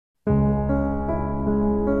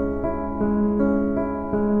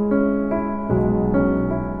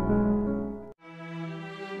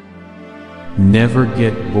Never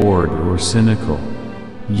get bored or cynical.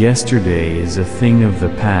 Yesterday is a thing of the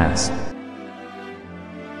past.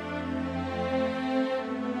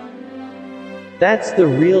 That's the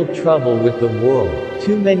real trouble with the world.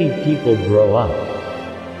 Too many people grow up.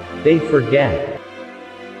 They forget.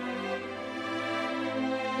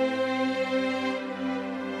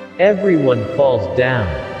 Everyone falls down.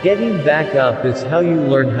 Getting back up is how you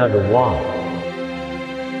learn how to walk.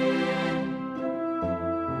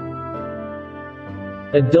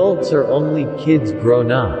 Adults are only kids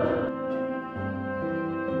grown up.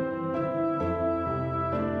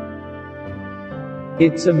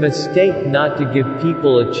 It's a mistake not to give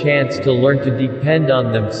people a chance to learn to depend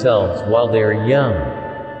on themselves while they are young.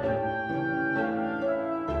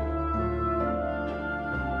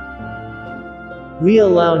 We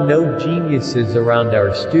allow no geniuses around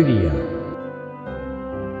our studio.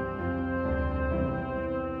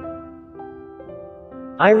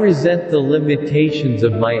 I resent the limitations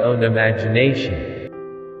of my own imagination.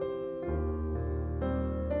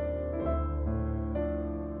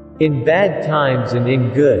 In bad times and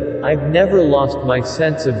in good, I've never lost my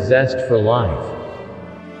sense of zest for life.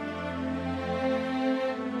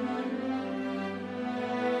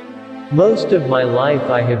 Most of my life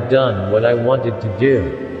I have done what I wanted to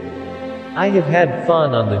do. I have had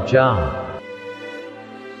fun on the job.